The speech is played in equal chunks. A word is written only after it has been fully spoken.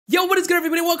Yo, what is good,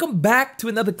 everybody? Welcome back to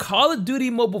another Call of Duty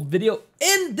mobile video.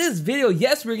 In this video,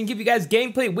 yes, we're gonna give you guys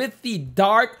gameplay with the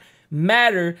Dark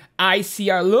Matter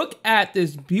ICR. Look at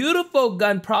this beautiful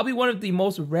gun, probably one of the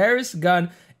most rarest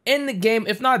gun in the game,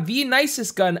 if not the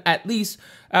nicest gun at least.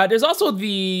 There's also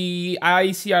the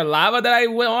ICR Lava that I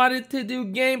wanted to do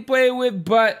gameplay with,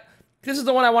 but this is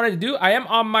the one I wanted to do. I am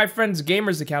on my friend's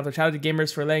Gamers account, so shout out to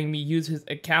Gamers for letting me use his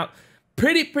account.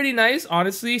 Pretty nice,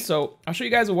 honestly. So I'll show you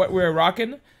guys what we're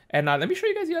rocking. And let me show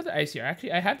you guys the other ICR.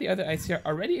 Actually, I have the other ICR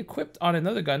already equipped on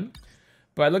another gun.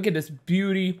 But look at this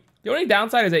beauty. The only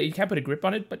downside is that you can't put a grip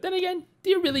on it. But then again,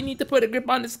 do you really need to put a grip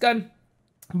on this gun?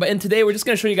 But in today, we're just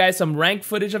going to show you guys some ranked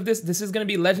footage of this. This is going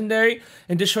to be legendary.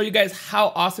 And just show you guys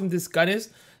how awesome this gun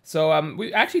is. So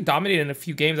we actually dominated in a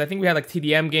few games. I think we had like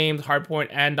TDM games, Hardpoint,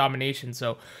 and Domination.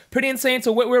 So pretty insane.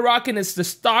 So what we're rocking is the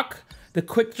stock, the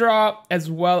quick draw,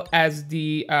 as well as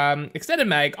the extended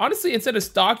mag. Honestly, instead of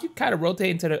stock, you kind of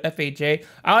rotate into the FHA.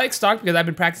 I like stock because I've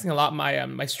been practicing a lot my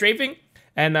my strafing,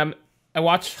 and I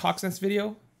watched Hawksnest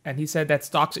video, and he said that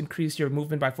stocks increase your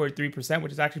movement by 43%,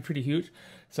 which is actually pretty huge.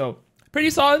 So pretty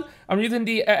solid. I'm using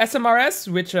the SMRS,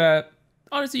 which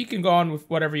honestly you can go on with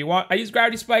whatever you want. I use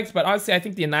gravity spikes, but honestly I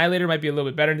think the Annihilator might be a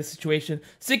little bit better in this situation.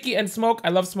 Sticky and smoke. I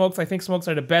love smokes. I think smokes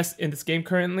are the best in this game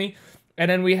currently. And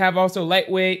then we have also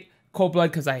lightweight, cold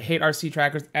blood because I hate RC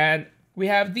trackers, and we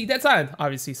have the dead silent,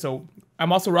 obviously. So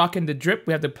I'm also rocking the drip.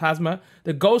 We have the plasma,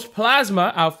 the ghost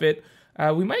plasma outfit.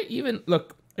 We might even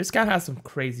look. This guy has some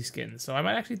crazy skins, so I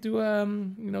might actually do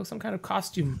you know, some kind of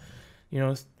costume, you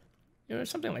know,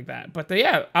 something like that. But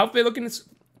yeah, outfit looking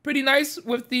pretty nice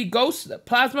with the ghost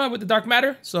plasma with the dark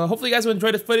matter. So hopefully you guys will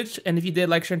enjoy the footage, and if you did,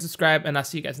 like, share, and subscribe, and I'll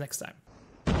see you guys next time.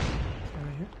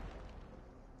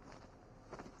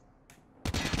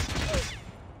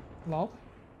 Lol.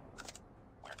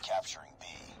 We're capturing B.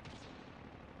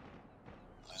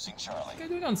 Losing Charlie. What are you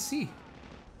doing on C?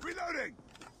 Reloading.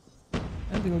 I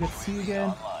have to go get C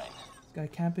again. Online. This guy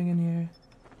camping in here.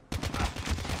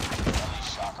 Friendly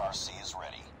shock RC is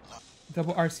ready.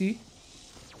 Double RC.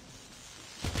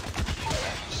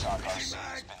 Friendly shock RC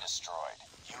has been destroyed.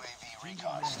 UAV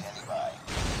recon standing by.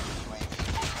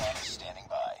 UAV recon is standing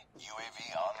by.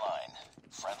 UAV online.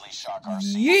 Friendly shock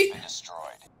RC has been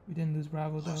destroyed. We didn't lose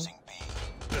Bravo though. Losing B.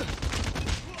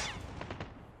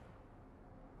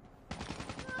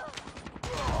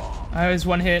 I was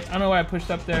one hit. I don't know why I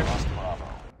pushed up there. Lost Bravo.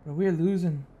 But we're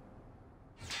losing.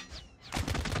 This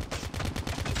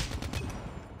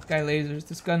guy lasers.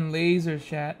 This gun lasers,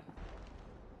 chat.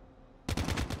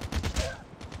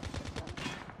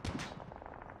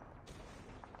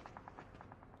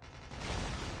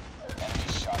 Enemy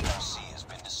shock RC has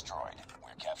been destroyed.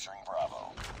 We're capturing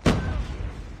Bravo.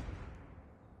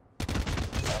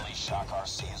 Friendly shock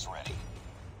RC is ready.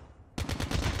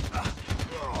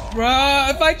 Bruh,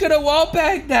 if I could have wall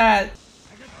bagged that.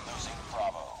 Losing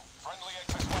Bravo. Friendly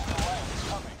XS1 Goliath is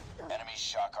coming. Enemy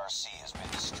shock RC has been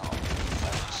destroyed.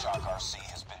 Friendly shock RC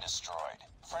has been destroyed.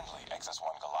 Friendly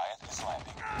XS1 Goliath is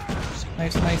landing. Losing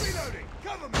Nice.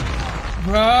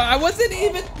 Bruh, I wasn't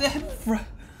even dead, bruh.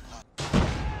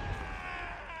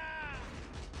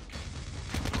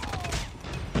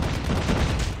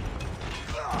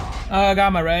 Oh, I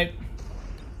got my right.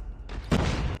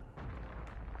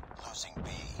 Losing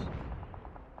B.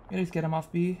 At least get him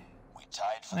off B. We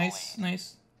tied for Nice, the lead.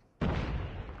 nice.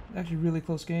 Actually, really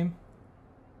close game.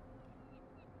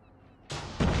 Taking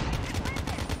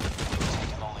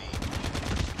the lead.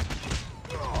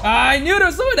 I knew there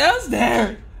was someone else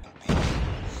there. B.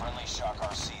 Friendly shock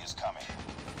RC is coming.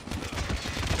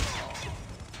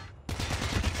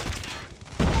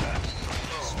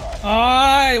 Oh,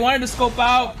 I wanted to scope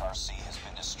out. Shock RC has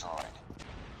been destroyed.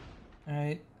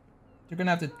 Alright. You're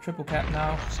gonna have to triple cap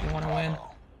now if you want to win.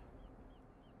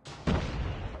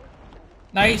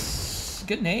 Nice.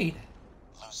 Good nade.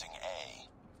 Losing A.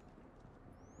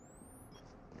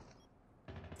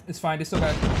 It's fine. They still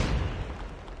got. I'm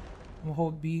gonna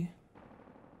hold B.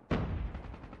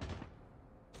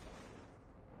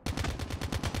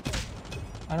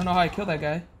 I don't know how I killed that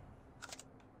guy.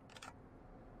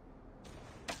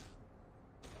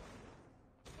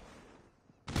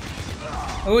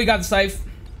 Oh, we got the scythe.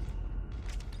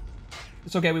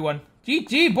 It's okay, we won.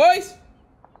 GG, boys!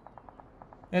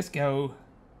 Let's go.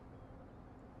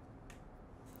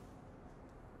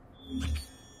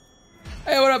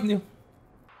 Hey, what up, Neil?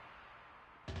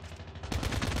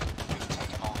 We've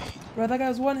taken the lead. Bro, that guy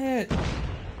was one hit.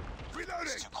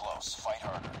 It's too close. Fight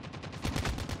harder.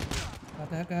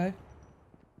 Got that guy.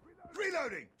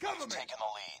 Reloading. Cover me. Taking the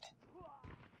lead.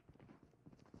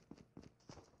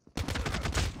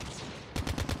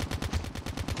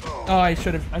 Oh, I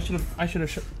should have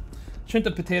Shrimp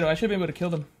the potato. I should have been able to kill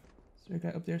them. Is there a guy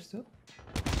up there still?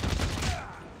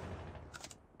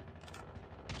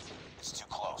 It's too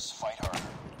close. Fight harder.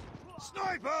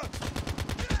 Sniper!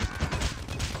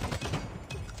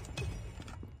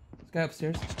 This guy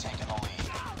upstairs. We've taken the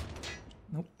lead.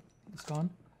 Nope. He's gone.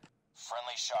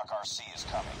 Friendly Shock RC is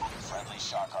coming. Friendly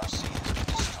Shock RC has been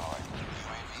destroyed.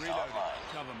 UAV online.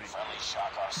 Cover me. Friendly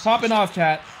Shock RC. Popping off,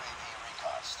 chat. UAV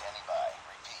recon standing by.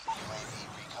 Repeat. UAV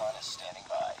recon is standing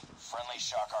by. Friendly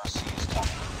Shock RC is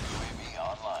coming. UAV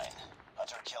online.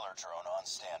 Hunter killer drone on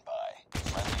standby.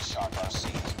 Friendly Shock RC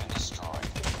has been destroyed.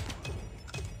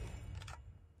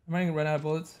 I'm running to run out of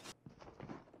bullets.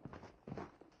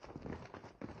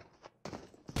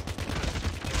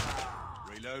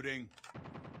 Reloading.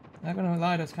 Not gonna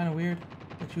lie, that's kind of weird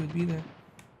that you would be there.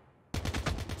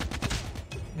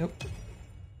 Yep.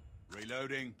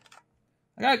 Reloading.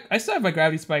 I still have my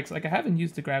gravity spikes. Like, I haven't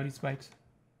used the gravity spikes.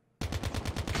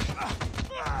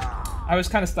 I was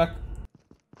kind of stuck.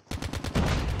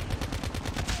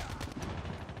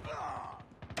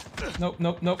 Nope,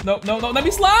 nope, nope, nope, no, no, let me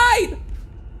slide!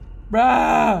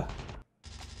 Bruh!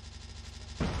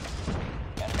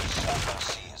 Enemy Shock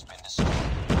RC has been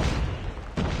destroyed.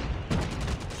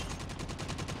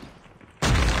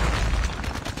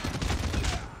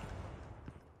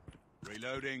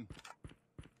 Reloading.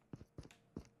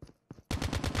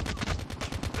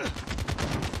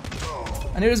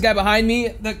 I knew this guy behind me.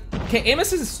 Okay, aim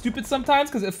assist is stupid sometimes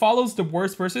because it follows the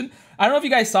worst person. I don't know if you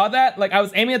guys saw that. Like, I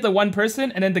was aiming at the one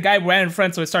person and then the guy ran in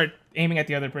front, so I started aiming at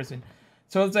the other person.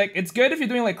 So it's like, it's good if you're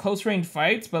doing like close range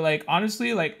fights, but like,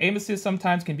 honestly, like aim assist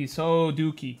sometimes can be so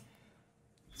dookie.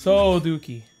 So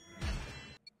dookie.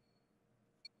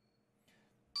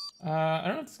 I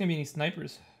don't know if there's gonna be any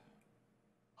snipers,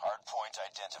 Hardpoint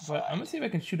identified. but I'm gonna see if I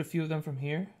can shoot a few of them from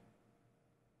here.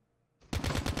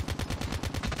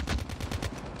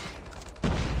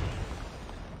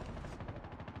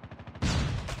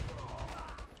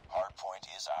 Hardpoint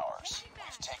is ours.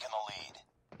 We've taken the lead.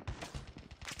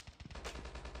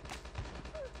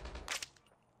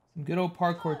 Some good old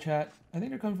parkour, chat. I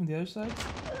think they're coming from the other side.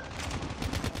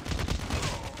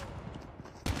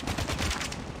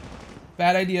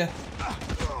 Bad idea.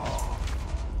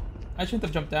 I shouldn't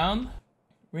have jumped down.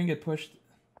 We're gonna get pushed.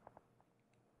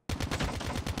 Heads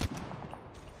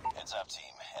up, team.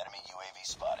 Enemy UAV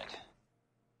spotted.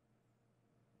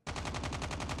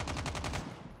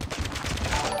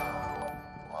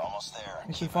 We're almost there.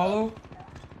 You should follow. We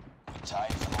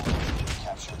tied for the lead.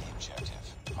 Capture the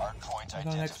objective. Hardpoint On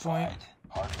the next point. identified.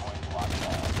 Hardpoint locked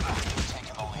down. We've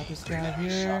taken the lead. this guy Enemy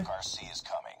here. Shock RC is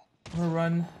coming. I'm gonna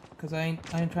run because I ain't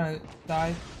trying to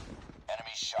die.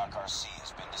 Enemy Shock RC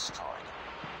has been destroyed.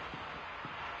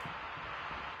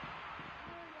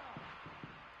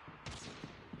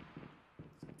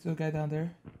 Still a guy down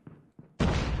there.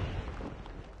 Friendly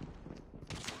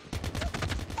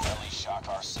Shock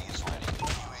RC is ready.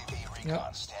 UAV recon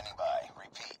Yep. standing by.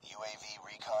 Repeat. UAV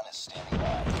recon is standing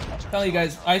by. Telling you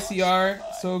guys, ICR,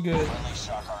 so good. Friendly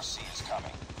Shock RC is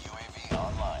coming. UAV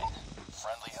online.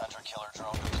 Friendly hunter killer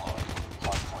drone deployed.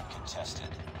 Hardpoint contested.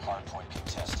 Hardpoint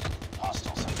contested.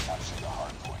 Hostiles have captured the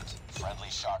hardpoint. Friendly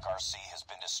Shock RC has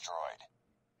been destroyed.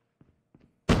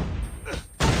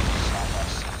 Shock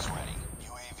RC is ready.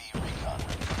 UAV recon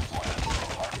ready for deployment.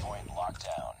 Hardpoint locked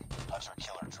down. Hunter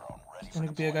killer drone ready for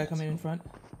Gonna be a guy deployment. coming in front.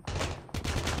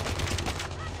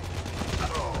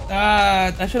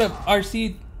 Ah, I should have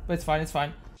RC'd, but it's fine, it's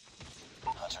fine.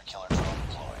 Hunter killer drone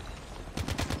deployed.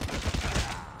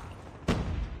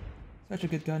 Such a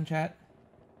good gun, chat.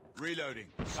 Reloading.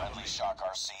 Friendly Shock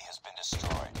RC has been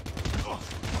destroyed.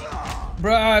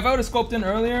 Bruh, if I would have scoped in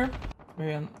earlier,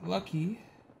 very unlucky.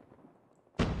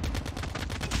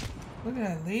 Look at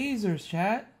that lasers,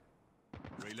 chat.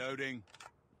 Reloading.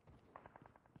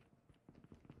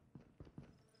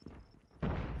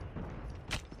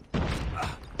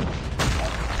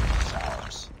 Is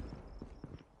ours.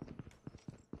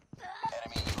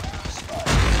 Enemy UAV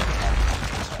spotted.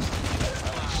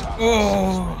 Friendly Shock RC is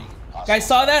Oh, ready. guys,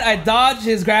 saw that? I dodged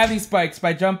his gravity spikes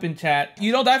by jumping, chat.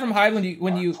 You don't die from hive when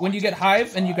you get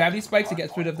hive and you gravity spikes, it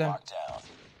gets rid of them. Locked down.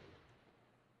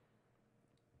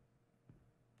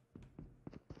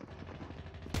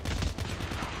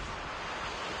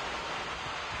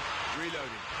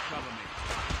 Reloading. Cover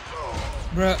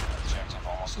me. Bruh, Objective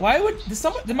almost why would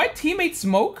did my teammate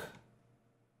smoke?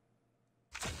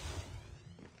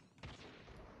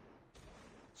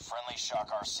 Friendly Shock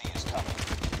RC is coming.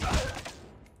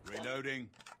 Reloading.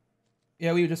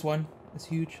 Yeah, we just won. That's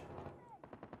huge.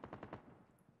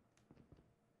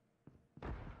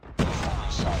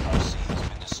 Friendly Shock RC has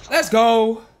been destroyed. Let's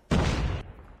go.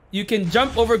 You can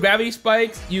jump over gravity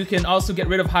spikes. You can also get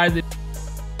rid of high